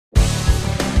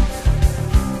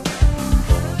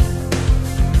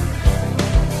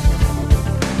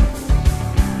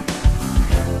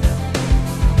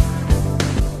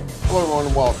everyone,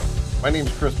 and welcome. My name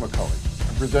is Chris McCully.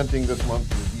 I'm presenting this month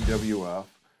from DWF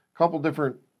a couple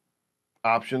different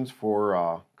options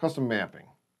for custom mapping.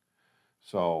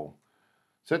 So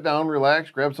sit down,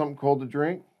 relax, grab something cold to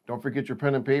drink. Don't forget your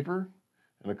pen and paper.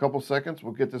 In a couple seconds,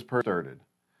 we'll get this part started.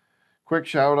 Quick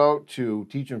shout out to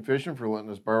Teachin' Fishin' for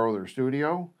letting us borrow their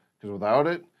studio, because without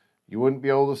it, you wouldn't be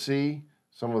able to see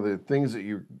some of the things that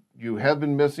you have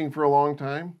been missing for a long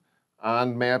time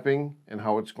on mapping and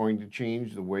how it's going to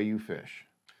change the way you fish.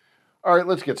 All right,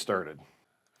 let's get started.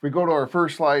 If we go to our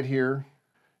first slide here,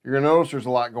 you're going to notice there's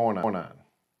a lot going on.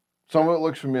 Some of it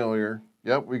looks familiar.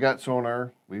 Yep, we got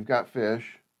sonar, we've got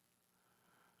fish.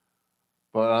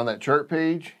 But on that chart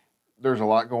page, there's a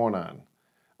lot going on.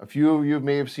 A few of you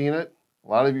may have seen it, a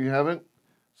lot of you haven't.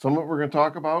 Some of it we're going to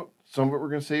talk about, some of it we're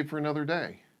going to save for another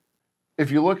day. If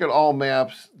you look at all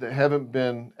maps that haven't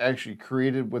been actually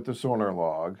created with the sonar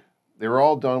log, they were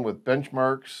all done with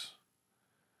benchmarks,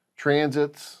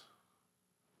 transits,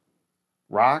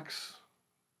 rocks,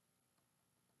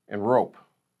 and rope,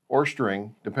 or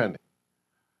string, depending.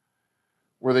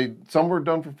 Some were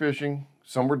done for fishing,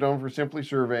 some were done for simply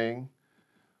surveying,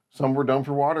 some were done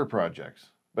for water projects.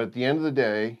 But at the end of the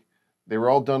day, they were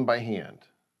all done by hand.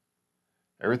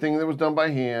 Everything that was done by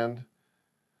hand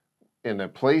in a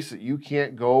place that you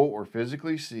can't go or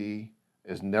physically see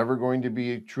is never going to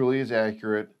be truly as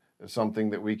accurate as something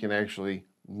that we can actually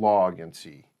log and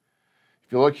see.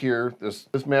 If you look here, this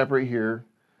map right here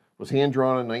was hand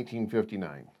drawn in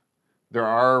 1959. There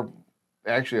are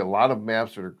actually a lot of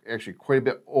maps that are actually quite a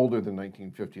bit older than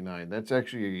 1959. That's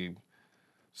actually a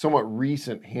somewhat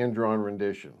recent hand-drawn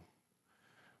rendition.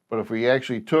 But if we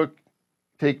actually take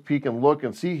a peek and look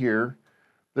and see here,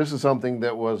 this is something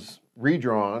that was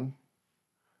redrawn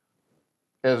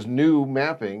as new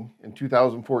mapping in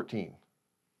 2014.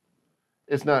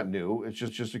 It's not new, it's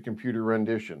just a computer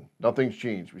rendition. Nothing's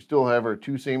changed. We still have our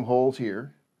two same holes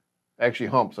here. Actually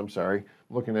humps, I'm sorry.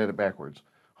 I'm looking at it backwards.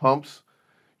 Humps,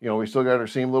 you know, we still got our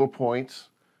same little points.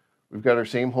 We've got our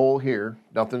same hole here.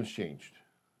 Nothing's changed.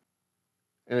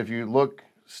 And if you look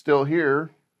still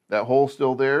here, that hole's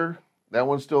still there. That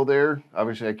one's still there.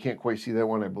 Obviously, I can't quite see that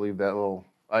one. I believe that little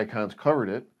icon's covered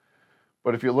it.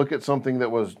 But if you look at something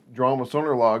that was drawn with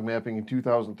sonar log mapping in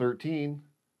 2013,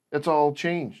 it's all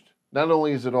changed. Not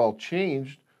only is it all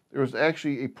changed, there was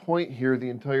actually a point here the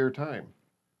entire time.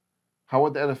 How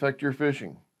would that affect your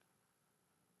fishing?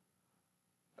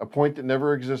 A point that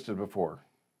never existed before.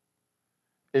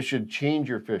 It should change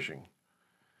your fishing.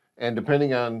 And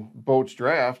depending on boat's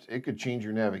draft, it could change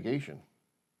your navigation.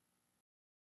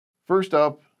 First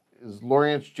up is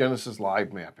Lowrance Genesis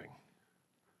Live Mapping.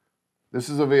 This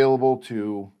is available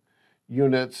to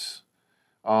units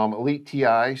Elite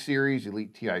TI series,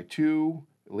 Elite TI2,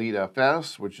 Elite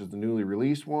FS, which is the newly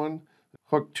released one,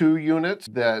 Hook 2 units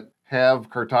that have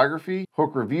cartography,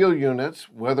 Hook Reveal units,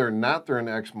 whether or not they're an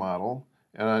X model,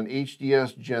 and on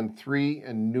HDS Gen 3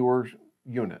 and newer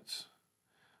units.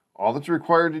 All that's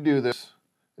required to do this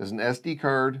is an SD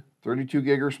card, 32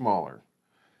 gig or smaller.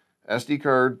 SD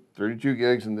card, 32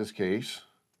 gigs in this case.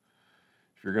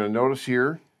 If you're going to notice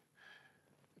here,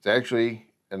 it's actually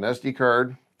an SD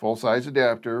card, full-size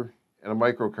adapter, and a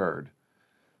micro card.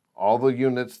 All the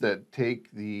units that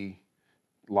take the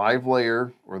live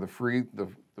layer, or the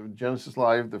Genesis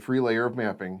Live, the free layer of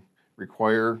mapping,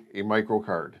 require a micro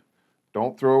card.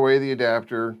 Don't throw away the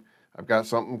adapter. I've got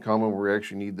something coming where we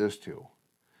actually need this too.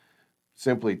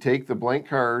 Simply take the blank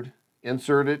card,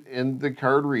 insert it in the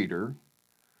card reader,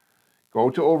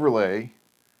 go to overlay,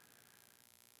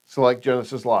 select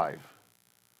Genesis Live.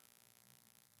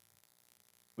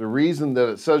 The reason that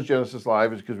it says Genesis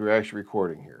Live is because we're actually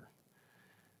recording here.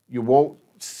 You won't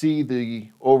see the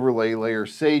overlay layer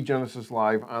say Genesis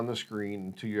Live on the screen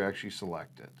until you actually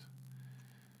select it.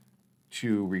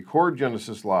 To record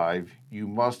Genesis Live, you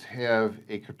must have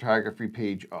a cartography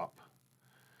page up.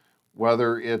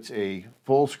 Whether it's a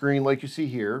full screen like you see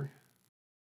here,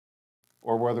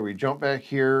 or whether we jump back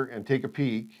here and take a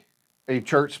peek, a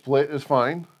chart split is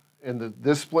fine, and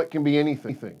this split can be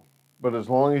anything. But as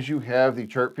long as you have the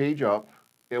chart page up,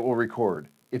 it will record.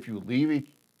 If you leave a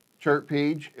chart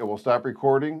page, it will stop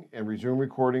recording and resume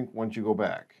recording once you go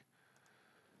back.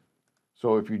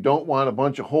 So if you don't want a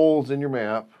bunch of holes in your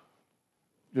map,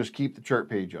 just keep the chart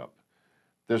page up.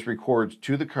 This records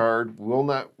to the card, will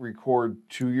not record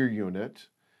to your unit,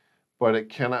 but it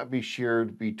cannot be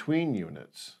shared between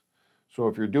units. So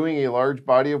if you're doing a large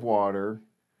body of water,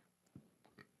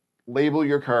 label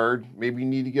your card. Maybe you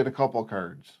need to get a couple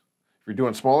cards. If you're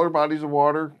doing smaller bodies of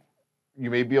water,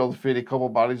 you may be able to fit a couple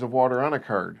bodies of water on a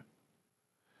card.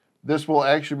 This will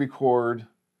actually record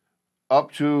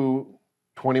up to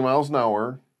 20 miles an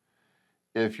hour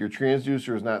If your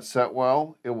transducer is not set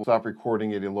well, it will stop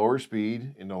recording at a lower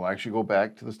speed and it'll actually go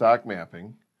back to the stock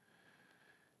mapping.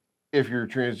 If your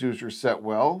transducer is set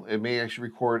well, it may actually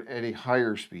record at a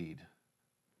higher speed.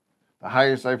 The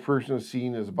highest I've personally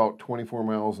seen is about 24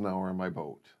 miles an hour on my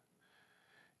boat.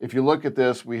 If you look at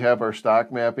this, we have our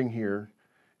stock mapping here,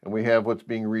 and we have what's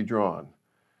being redrawn.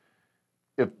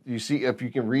 If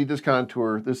you can read this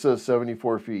contour, this says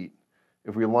 74 feet.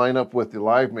 If we line up with the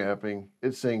live mapping,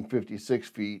 it's saying 56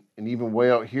 feet, and even way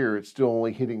out here, it's still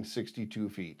only hitting 62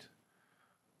 feet.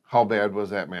 How bad was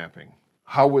that mapping?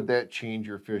 How would that change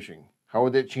your fishing? How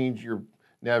would that change your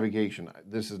navigation?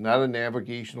 This is not a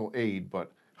navigational aid,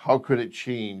 but how could it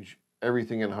change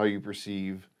everything in how you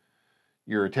perceive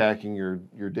you're attacking your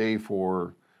day,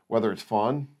 for whether it's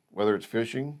fun, whether it's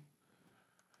fishing?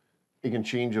 It can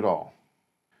change it all.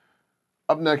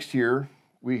 Up next here,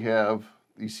 we have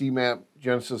the CMAP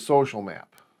Genesis Social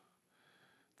Map.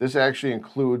 This actually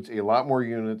includes a lot more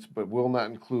units, but will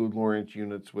not include Lowrance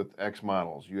units with X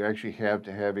models. You actually have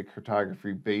to have a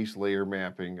cartography base layer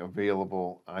mapping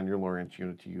available on your Lowrance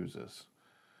unit to use this.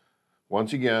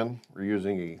 Once again, we're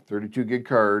using a 32 gig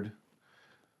card.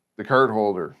 The card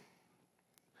holder.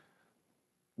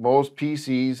 Most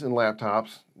PCs and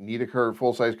laptops need a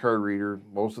full-size card reader.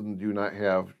 Most of them do not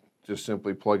have. Just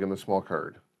simply plug in the small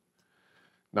card.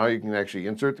 Now you can actually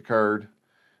insert the card.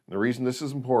 And the reason this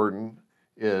is important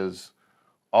is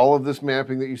all of this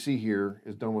mapping that you see here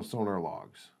is done with sonar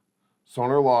logs.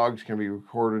 Sonar logs can be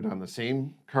recorded on the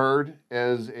same card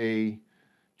as a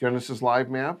Genesis Live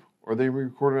map, or they can be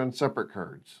recorded on separate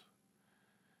cards.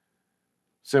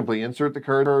 Simply insert the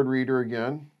card reader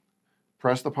again,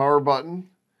 press the power button,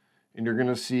 and you're going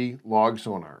to see log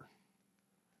sonar.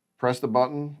 Press the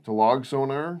button to log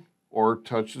sonar, or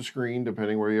touch the screen,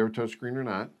 depending whether you have a touch screen or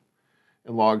not,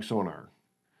 and log sonar.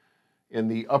 In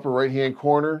the upper right-hand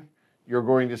corner, you're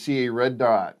going to see a red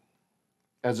dot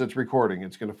as it's recording.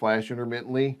 It's going to flash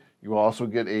intermittently. You will also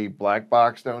get a black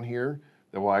box down here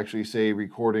that will actually say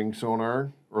recording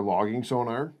sonar or logging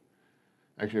sonar.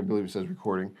 Actually, I believe it says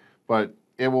recording, but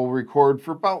it will record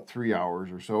for about 3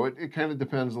 hours or so. It kind of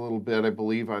depends a little bit, I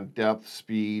believe, on depth,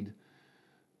 speed,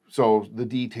 so the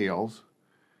details.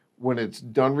 When it's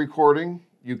done recording,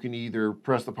 you can either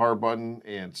press the power button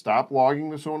and stop logging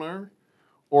the sonar,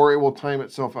 or it will time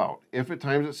itself out. If it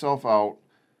times itself out,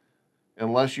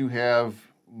 unless you have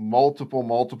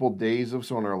multiple days of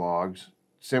sonar logs,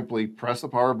 simply press the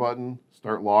power button,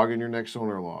 start logging your next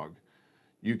sonar log.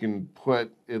 You can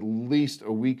put at least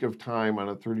a week of time on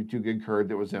a 32 gig card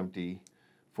that was empty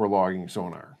for logging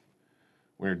sonar.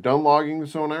 When you're done logging the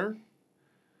sonar,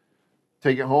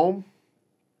 take it home,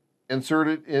 insert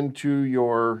it into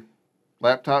your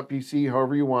laptop, PC,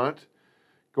 however you want.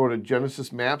 Go to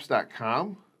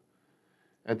genesismaps.com.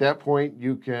 At that point,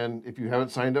 you can, if you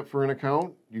haven't signed up for an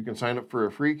account, you can sign up for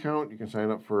a free account, you can sign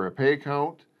up for a pay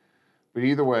account. But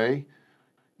either way,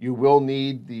 you will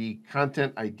need the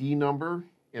content ID number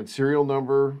and serial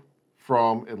number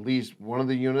from at least one of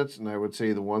the units, and I would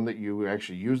say the one that you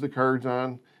actually use the cards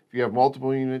on. If you have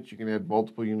multiple units, you can add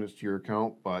multiple units to your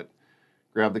account, but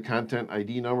grab the content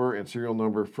ID number and serial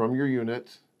number from your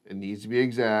unit. It needs to be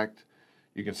exact.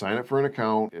 You can sign up for an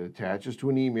account. It attaches to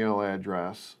an email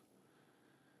address.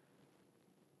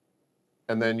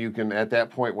 And then you can, at that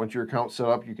point, once your account's set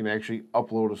up, you can actually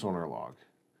upload a sonar log.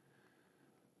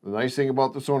 The nice thing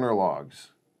about the sonar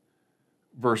logs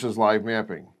versus live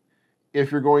mapping,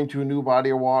 if you're going to a new body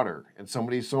of water and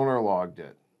somebody sonar logged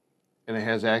it and it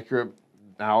has accurate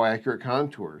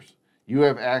contours, you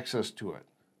have access to it,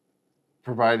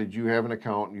 provided you have an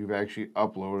account and you've actually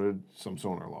uploaded some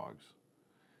sonar logs.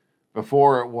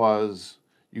 Before it was,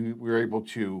 you were able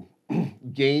to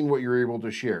gain what you're able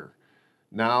to share.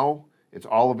 Now, it's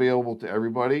all available to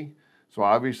everybody. So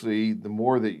obviously, the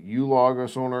more that you log a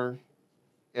sonar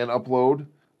and upload,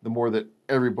 the more that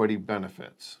everybody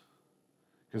benefits.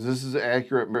 Because this is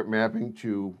accurate mapping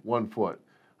to 1 foot.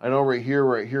 I know right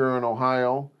here in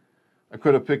Ohio, I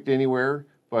could have picked anywhere,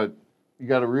 but you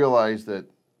got to realize that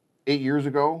 8 years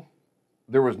ago,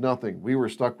 there was nothing. We were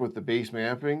stuck with the base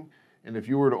mapping, and if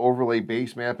you were to overlay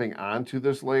base mapping onto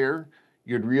this layer,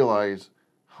 you'd realize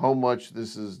how much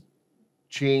this is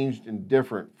changed and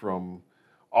different from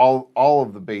all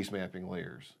of the base mapping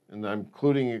layers. And I'm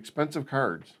including expensive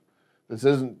cards. This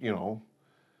isn't,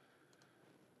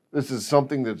 this is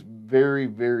something that's very,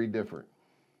 very different.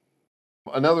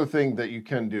 Another thing that you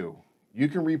can do, you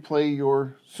can replay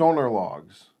your sonar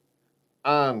logs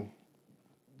on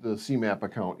the CMAP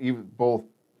account, even both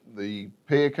the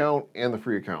pay account and the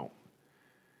free account.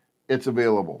 It's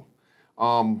available.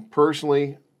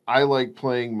 Personally, I like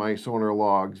playing my sonar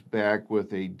logs back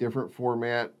with a different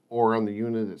format or on the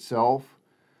unit itself.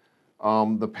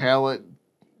 The palette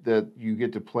that you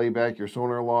get to play back your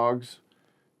sonar logs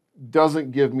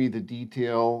doesn't give me the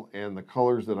detail and the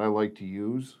colors that I like to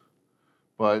use,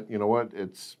 but you know what?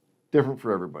 It's different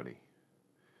for everybody.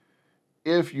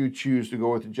 If you choose to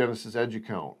go with the Genesis Edge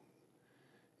account,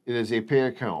 it is a pay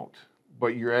account,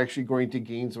 but you're actually going to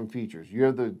gain some features.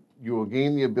 You will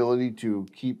gain the ability to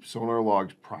keep sonar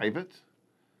logs private,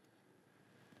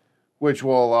 which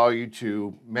will allow you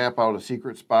to map out a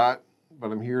secret spot.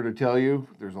 But I'm here to tell you,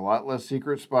 there's a lot less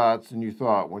secret spots than you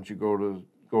thought once you go to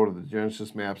the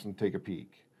Genesis maps and take a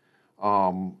peek.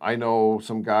 I know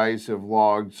some guys have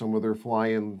logged some of their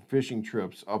fly-in fishing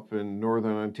trips up in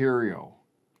northern Ontario.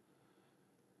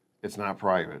 It's not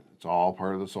private. It's all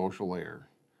part of the social layer.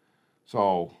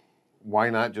 So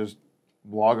why not just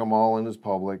log them all in as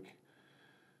public,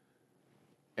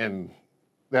 and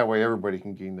that way everybody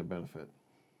can gain the benefit.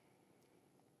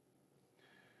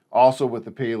 Also with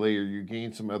the pay layer, you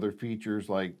gain some other features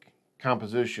like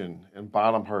composition and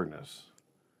bottom hardness.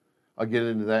 I'll get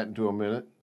into that in a minute.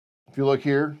 If you look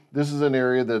here, this is an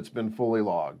area that's been fully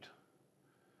logged.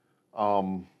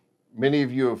 Many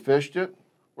of you have fished it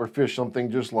or fished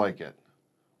something just like it,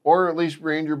 or at least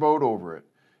ran your boat over it.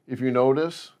 If you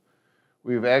notice,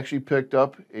 we've actually picked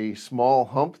up a small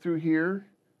hump through here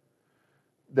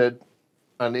that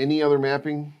on any other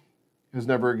mapping has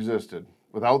never existed.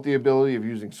 Without the ability of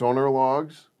using sonar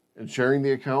logs and sharing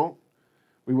the account,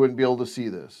 we wouldn't be able to see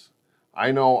this.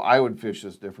 I know I would fish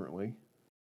this differently.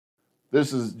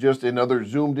 This is just another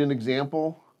zoomed in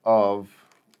example of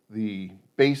the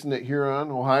basin at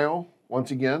Huron, Ohio.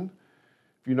 Once again,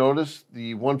 if you notice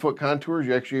the 1 foot contours,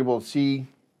 you're actually able to see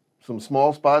some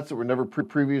small spots that were never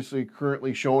previously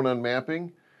currently shown on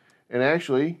mapping. And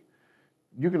actually,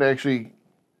 you can actually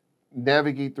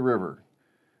navigate the river.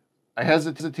 I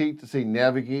hesitate to say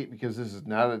navigate because this is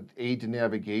not an aid to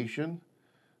navigation,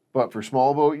 but for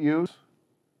small boat use,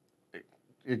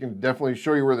 it can definitely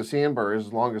show you where the sandbar is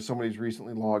as long as somebody's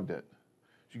recently logged it.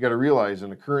 So you got to realize in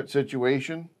the current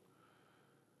situation,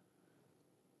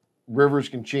 rivers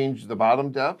can change the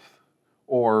bottom depth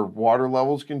or water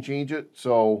levels can change it.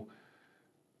 So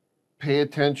pay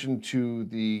attention to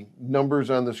the numbers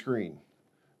on the screen.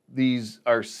 These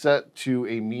are set to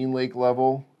a mean lake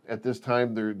level. At this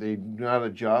time, they do not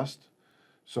adjust.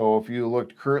 So if you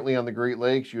looked currently on the Great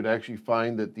Lakes, you'd actually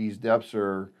find that these depths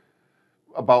are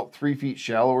about 3 feet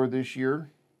shallower this year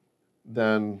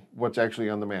than what's actually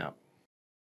on the map.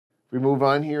 If we move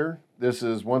on here, this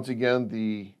is once again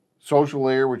the social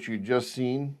layer, which you just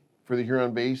seen for the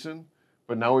Huron Basin,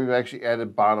 but now we've actually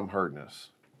added bottom hardness.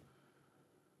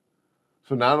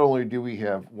 So not only do we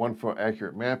have 1 foot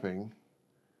accurate mapping,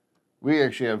 we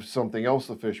actually have something else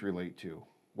the fish relate to.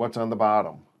 What's on the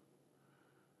bottom?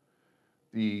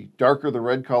 The darker the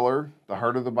red color, the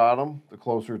harder the bottom, the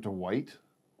closer to white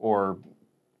or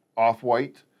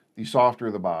off-white, the softer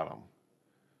the bottom.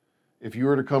 If you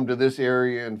were to come to this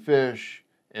area and fish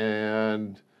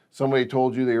and somebody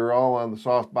told you they were all on the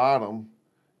soft bottom,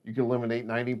 you can eliminate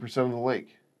 90% of the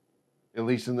lake, at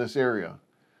least in this area.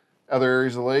 Other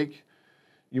areas of the lake,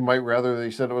 you might rather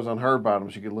they said it was on hard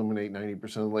bottoms, you could eliminate 90%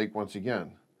 of the lake once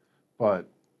again. But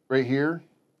right here,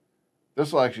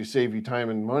 this will actually save you time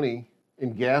and money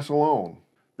in gas alone.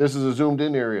 This is a zoomed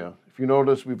in area. If you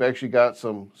notice, we've actually got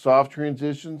some soft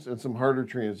transitions and some harder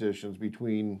transitions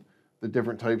between the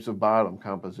different types of bottom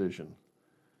composition.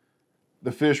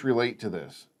 The fish relate to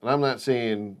this. And I'm not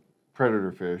saying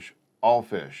predator fish, all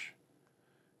fish,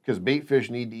 because bait fish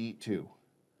need to eat too.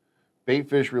 Bait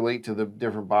fish relate to the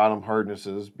different bottom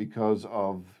hardnesses because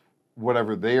of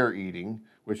whatever they are eating,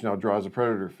 which now draws a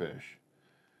predator fish.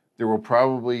 There will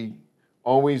probably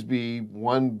always be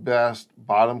one best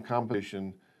bottom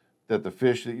composition that the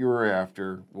fish that you are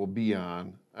after will be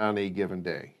on a given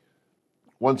day.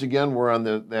 Once again, we're on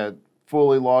that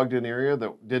fully logged in area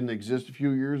that didn't exist a few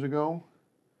years ago.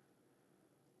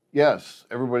 Yes,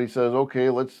 everybody says, okay,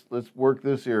 let's work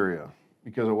this area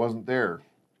because it wasn't there.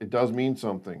 It does mean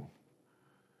something.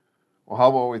 Well, how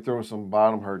about we throw some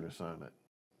bottom hardness on it?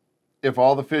 If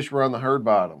all the fish were on the hard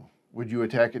bottom, would you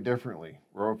attack it differently?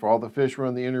 Or if all the fish were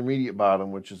on the intermediate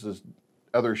bottom, which is this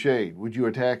other shade, would you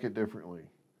attack it differently?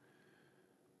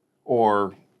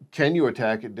 Or can you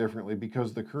attack it differently because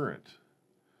of the current?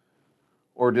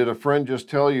 Or did a friend just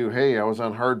tell you, hey, I was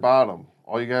on hard bottom.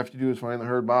 All you have to do is find the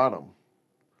hard bottom.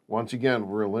 Once again,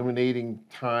 we're eliminating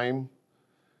time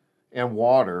and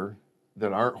water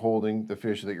that aren't holding the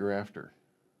fish that you're after.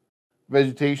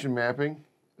 Vegetation mapping,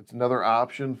 it's another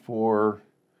option for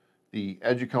the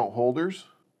edge account holders,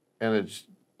 and it's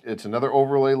It's another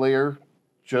overlay layer,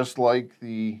 just like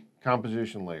the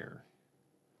composition layer.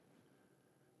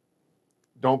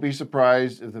 Don't be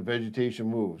surprised if the vegetation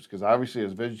moves, because obviously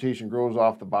as vegetation grows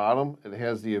off the bottom, it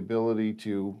has the ability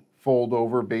to fold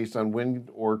over based on wind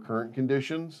or current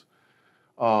conditions.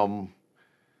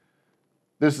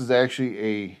 This is actually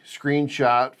a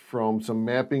screenshot from some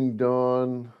mapping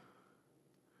done.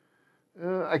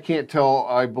 I can't tell.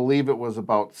 I believe it was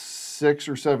about 6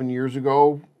 or 7 years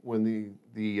ago when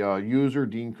the user,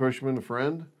 Dean Cushman, a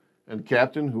friend and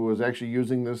captain, who was actually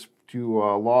using this to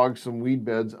log some weed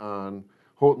beds on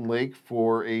Houghton Lake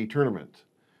for a tournament.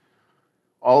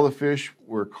 All the fish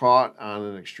were caught on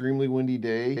an extremely windy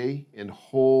day in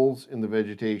holes in the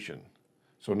vegetation.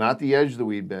 So not the edge of the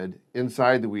weed bed,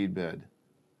 inside the weed bed.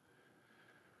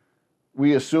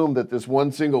 We assumed that this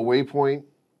one single waypoint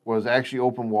was actually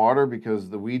open water because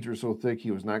the weeds were so thick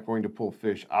he was not going to pull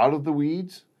fish out of the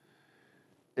weeds.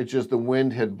 It's just the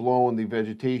wind had blown the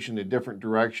vegetation a different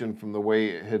direction from the way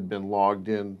it had been logged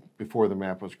in before the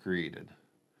map was created.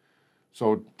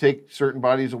 So take certain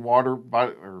bodies of water,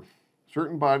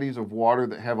 certain bodies of water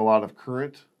that have a lot of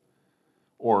current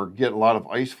or get a lot of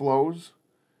ice flows.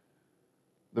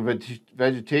 The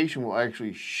vegetation will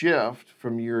actually shift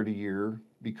from year to year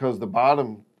because the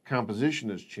bottom composition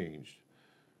has changed.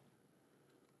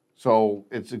 So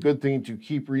it's a good thing to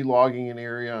keep relogging an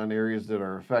area on areas that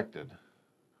are affected.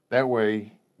 That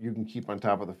way you can keep on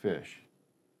top of the fish.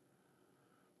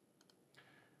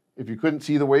 If you couldn't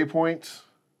see the waypoints,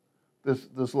 this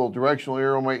little directional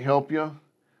arrow might help you.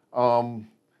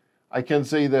 I can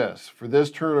say this, for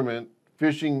this tournament,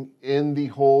 fishing in the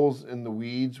holes in the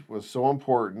weeds was so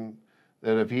important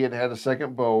that if he had had a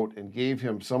second boat and gave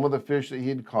him some of the fish that he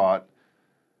had caught,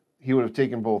 he would have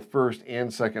taken both first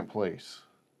and second place.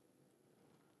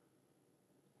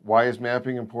 Why is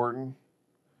mapping important?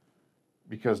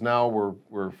 Because now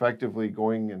we're effectively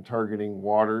going and targeting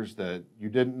waters that you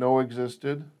didn't know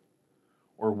existed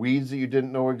or weeds that you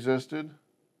didn't know existed.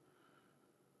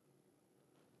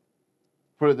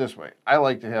 Put it this way, I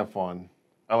like to have fun.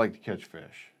 I like to catch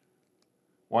fish.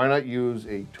 Why not use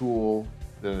a tool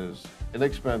that is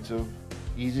inexpensive,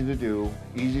 easy to do,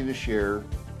 easy to share,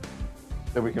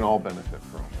 that we can all benefit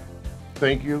from?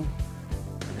 Thank you,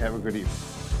 and have a good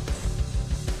evening.